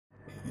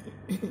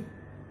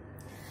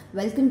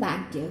Welcome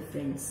back, dear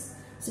friends.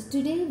 So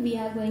today we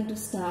are going to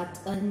start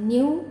a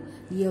new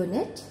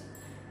unit,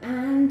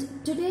 and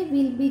today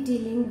we'll be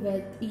dealing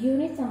with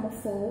unit number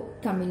 4,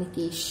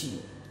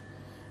 communication.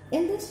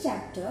 In this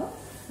chapter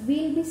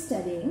we'll be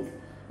studying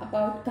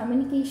about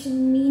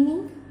communication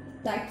meaning,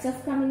 types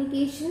of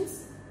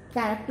communications,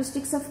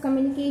 characteristics of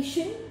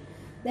communication,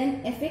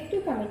 then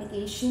effective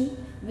communication.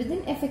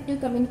 Within effective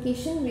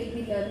communication we'll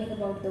be learning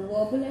about the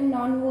verbal and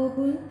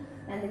non-verbal,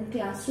 and then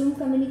classroom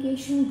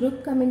communication,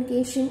 group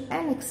communication,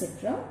 and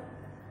etc.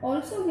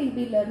 Also we'll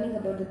be learning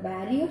about the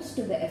barriers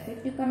to the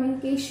effective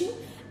communication,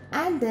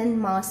 and then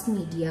mass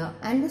media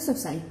and the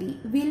society.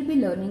 We'll be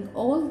learning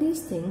all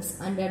these things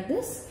under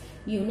this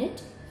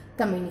unit,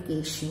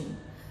 communication.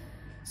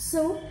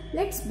 So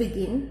let's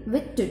begin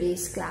with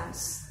today's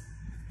class.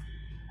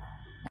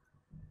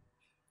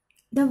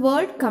 The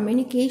word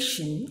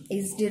communication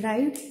is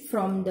derived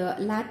from the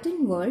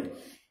Latin word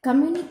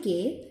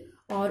communique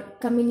or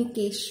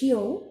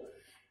communicatio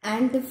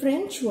and the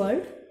French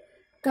word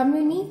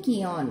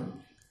communication.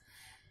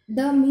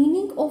 The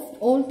meaning of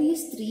all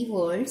these three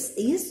words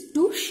is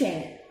to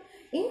share.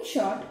 In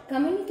short,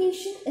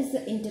 communication is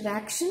the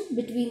interaction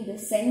between the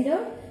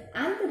sender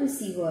and the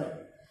receiver.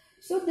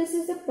 So this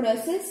is a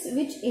process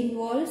which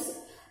involves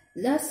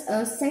thus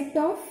a set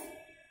of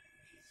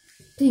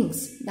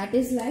things. That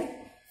is like,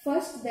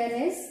 first there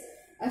is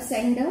a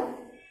sender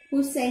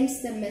who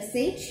sends the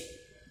message,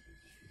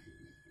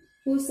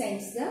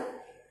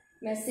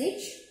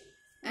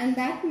 and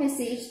that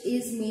message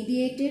is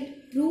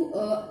mediated through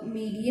a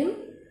medium,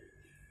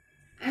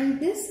 and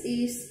this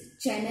is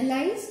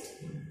channelized.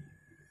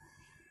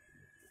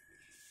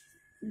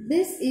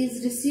 This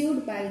is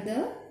received by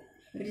the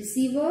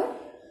receiver,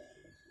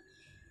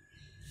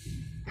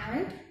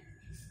 and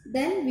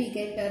then we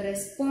get a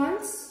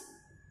response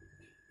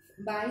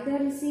by the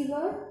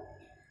receiver,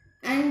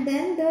 and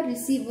then the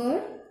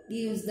receiver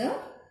gives the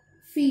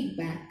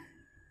feedback.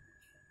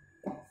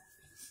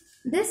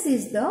 This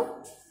is the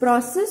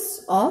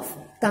process of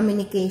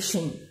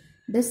communication.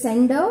 The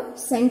sender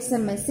sends a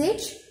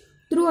message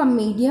through a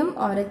medium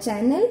or a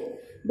channel.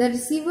 The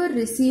receiver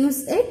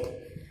receives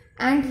it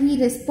and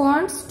he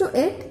responds to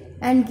it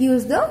and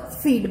gives the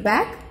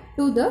feedback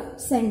to the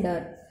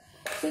sender.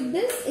 So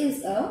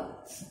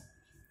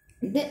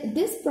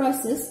this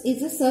process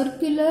is a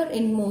circular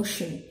in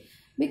motion,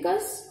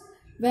 because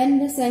when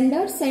the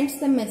sender sends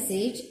the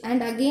message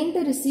and again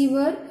the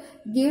receiver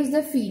gives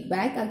the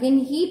feedback, again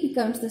he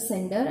becomes the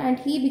sender and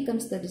he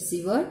becomes the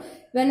receiver.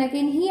 When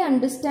again he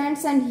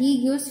understands and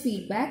he gives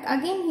feedback,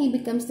 again he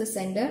becomes the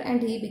sender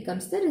and he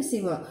becomes the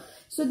receiver.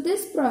 So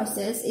this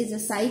process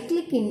is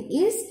cyclic in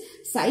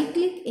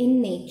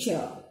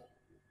nature.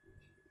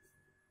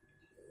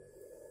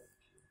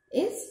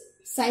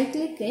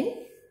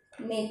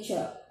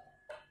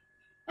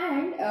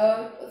 And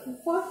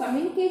for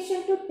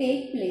communication to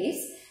take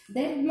place,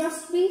 there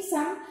must be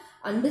some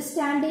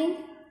understanding,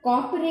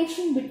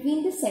 cooperation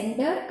between the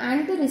sender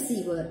and the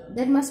receiver.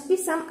 There must be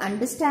some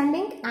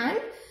understanding and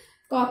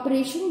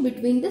cooperation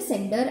between the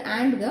sender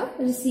and the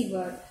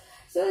receiver.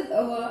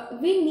 So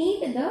we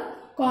need the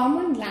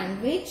common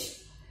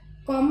language.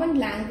 Common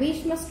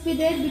language must be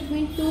there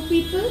between two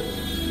people,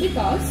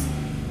 because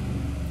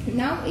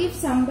now if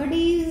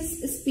somebody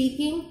is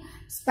speaking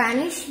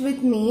Spanish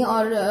with me,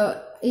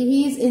 or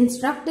he is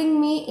instructing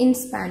me in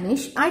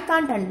Spanish, I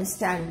can't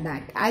understand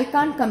that. I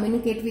can't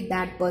communicate with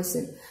that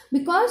person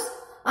because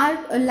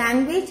our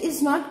language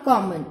is not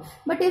common.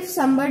 But if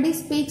somebody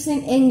speaks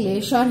in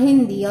English or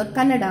Hindi or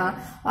Kannada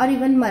or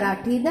even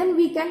Marathi, then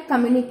we can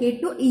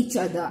communicate to each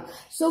other.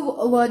 So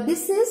what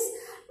this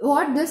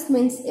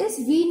means is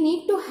we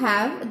need to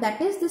have, that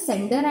is the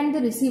sender and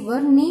the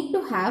receiver need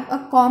to have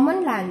a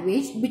common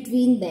language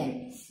between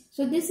them.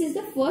 So this is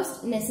the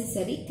first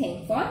necessary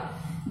thing for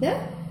the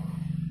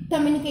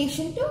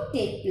communication to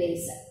take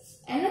place.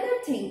 Another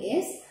thing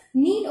is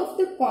need of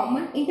the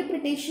common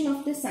interpretation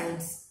of the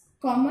signs.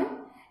 Common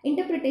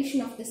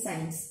interpretation of the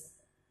signs.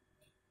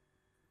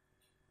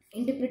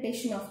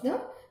 Interpretation of the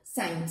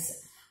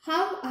signs.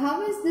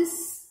 How is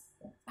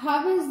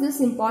this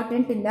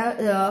important in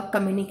the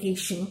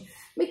communication?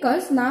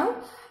 Because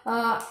now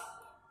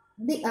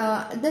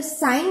the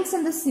signs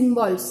and the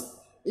symbols,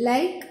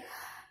 like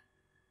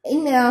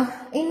in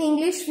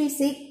English we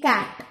say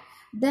cat,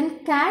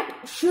 then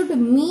cat should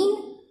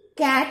mean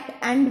cat,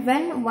 and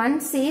when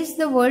one says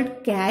the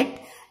word cat,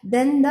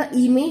 then the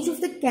image of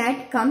the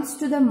cat comes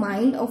to the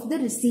mind of the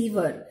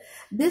receiver.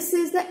 This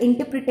is the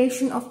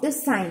interpretation of the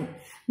sign.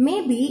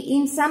 Maybe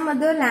in some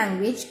other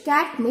language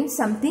cat means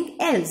something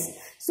else.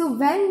 So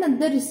when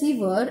the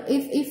receiver,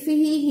 if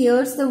he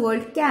hears the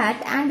word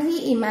cat and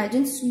he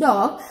imagines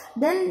dog,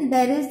 then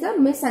there is the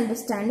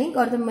misunderstanding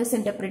or the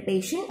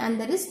misinterpretation,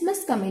 and there is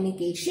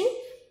miscommunication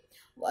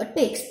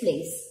takes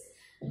place.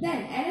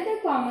 Then another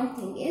common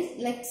thing is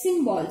like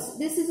symbols.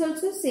 This is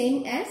also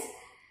same as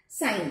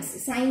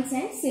signs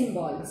and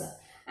symbols,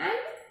 and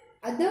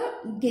other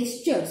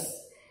gestures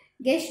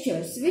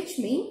which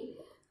mean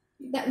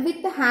that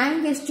with the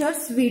hand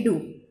gestures we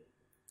do,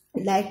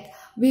 like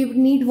we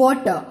need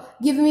water.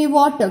 Give me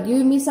water.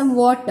 Give me some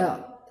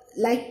water.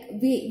 Like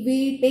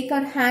we take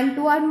our hand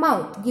to our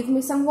mouth. Give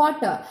me some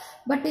water.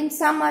 But in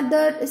some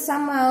other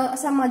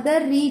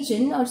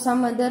region or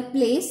some other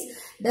place,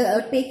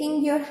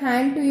 taking your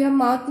hand to your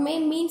mouth may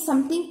mean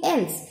something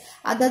else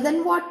other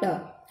than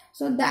water.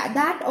 So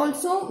that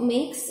also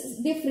makes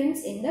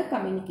difference in the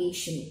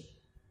communication.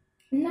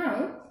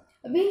 Now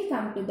we'll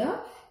come to the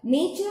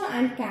nature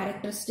and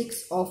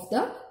characteristics of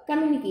the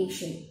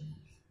communication.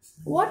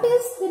 What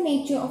is the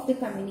nature of the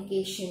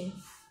communication?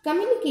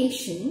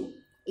 Communication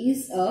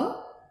is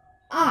a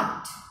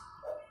art,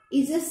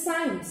 is a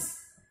science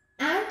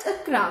and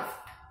a craft.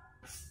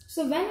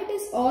 So when it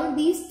is all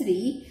these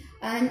three,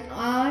 an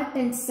art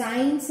and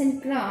science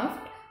and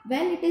craft,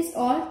 when it is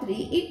all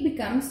three, it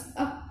becomes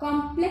a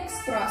complex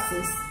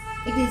process.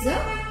 It is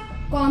a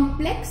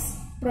complex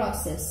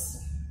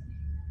process.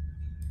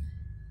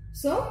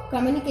 So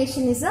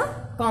communication is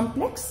a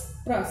complex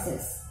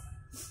process.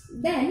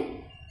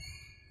 Then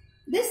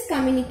this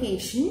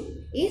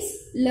communication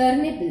is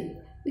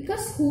learnable,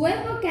 because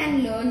whoever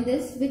can learn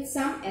this with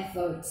some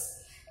efforts.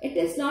 It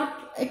is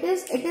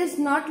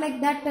not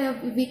like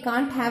that we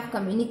can't have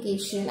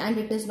communication and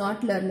it is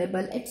not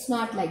learnable. It's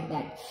not like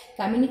that.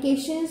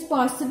 Communication is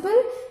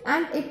possible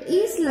and it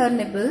is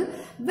learnable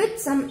with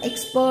some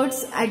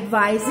experts,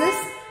 advisors,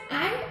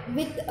 and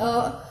with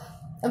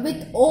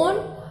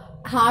own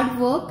hard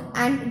work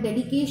and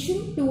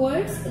dedication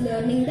towards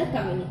learning the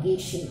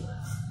communication.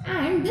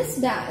 And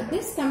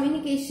this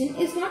communication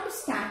is not a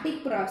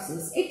static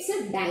process. It's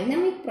a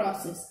dynamic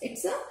process.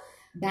 It's a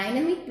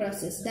dynamic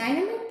process.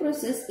 Dynamic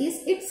process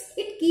is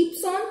it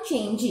keeps on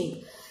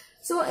changing.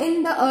 So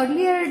in the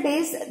earlier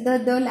days,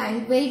 the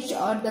language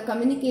or the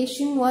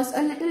communication was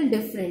a little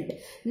different.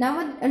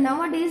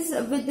 Nowadays,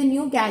 with the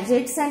new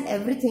gadgets and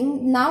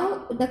everything,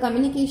 now the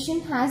communication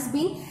has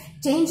been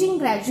changing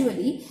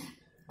gradually,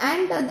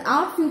 and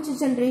our future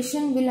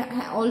generation will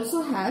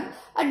also have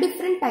a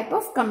different type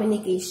of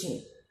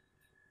communication.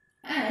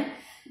 And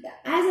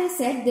as I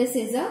said, this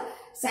is a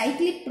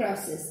cyclic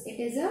process. It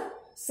is a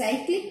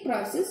cyclic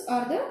process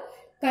or the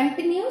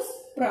continuous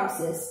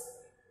process.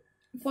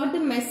 For the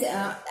message,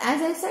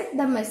 as I said,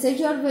 the message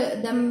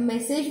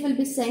will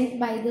be sent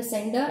by the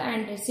sender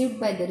and received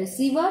by the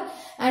receiver,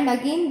 and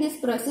again this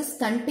process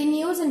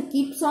continues and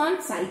keeps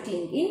on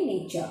cycling in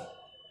nature.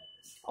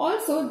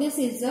 Also, this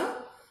is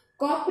a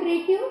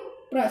cooperative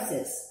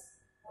process.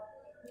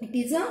 It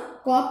is a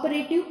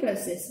cooperative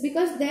process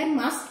because there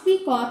must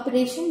be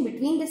cooperation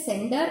between the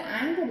sender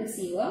and the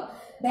receiver.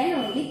 Then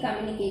only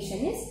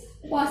communication is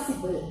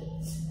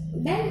possible.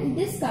 Then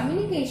this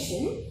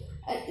communication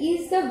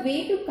is the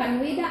way to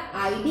convey the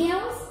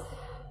ideas.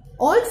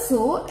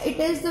 Also, it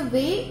is the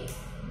way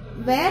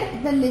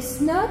where the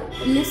listener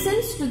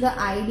listens to the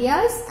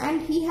ideas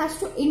and he has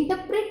to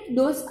interpret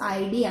those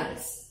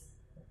ideas.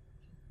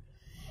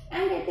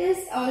 And it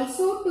is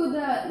also to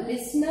the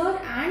listener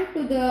and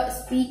to the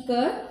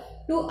speaker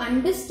to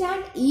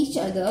understand each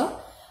other,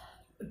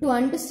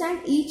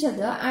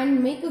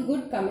 and make a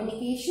good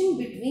communication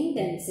between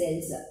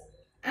themselves.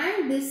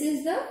 And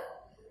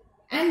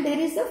there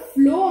is a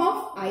flow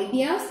of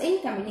ideas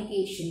in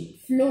communication.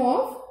 Flow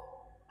of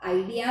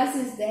ideas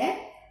is there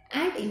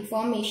and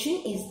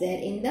information is there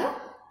in the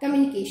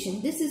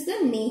communication. This is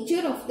the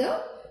nature of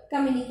the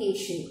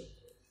communication.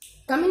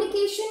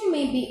 Communication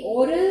may be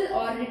oral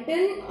or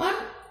written or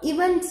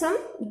even some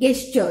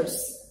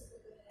gestures.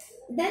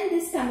 Then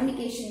this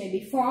communication may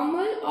be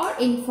formal or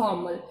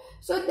informal.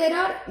 So there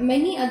are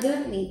many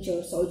other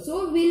natures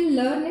also. We'll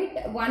learn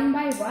it one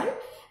by one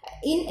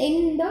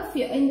in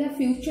the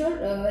future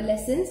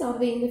lessons or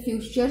in the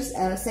future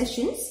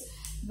sessions,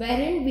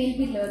 wherein we'll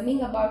be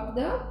learning about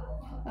the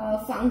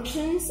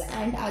functions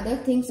and other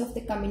things of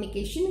the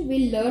communication.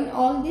 We'll learn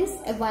all this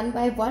one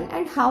by one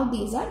and how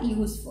these are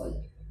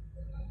useful.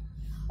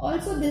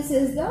 Also, this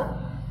is the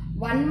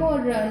one more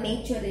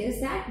nature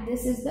is that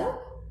this is the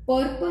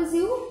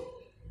purposive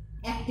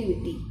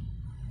activity.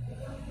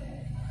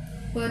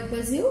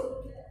 Purposive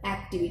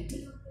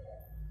activity.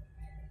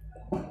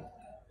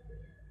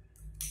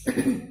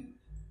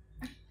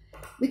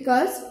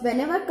 Because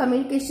whenever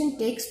communication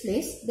takes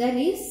place, there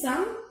is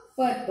some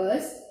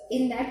purpose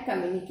in that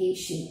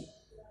communication.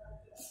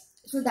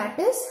 So that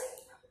is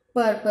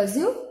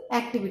purposive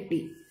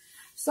activity.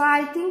 So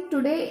I think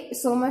today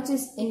so much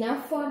is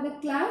enough for the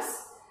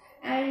class,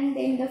 and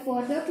in the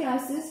further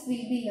classes we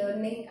will be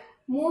learning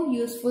more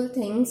useful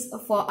things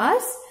for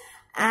us.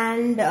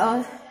 And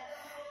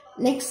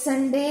next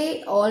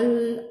Sunday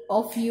all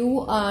of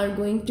you are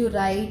going to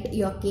write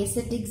your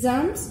KCET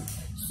exams.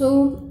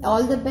 So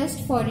all the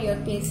best for your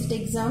KCET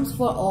exams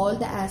for all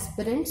the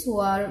aspirants who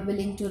are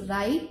willing to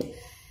write.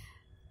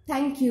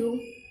 Thank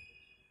you.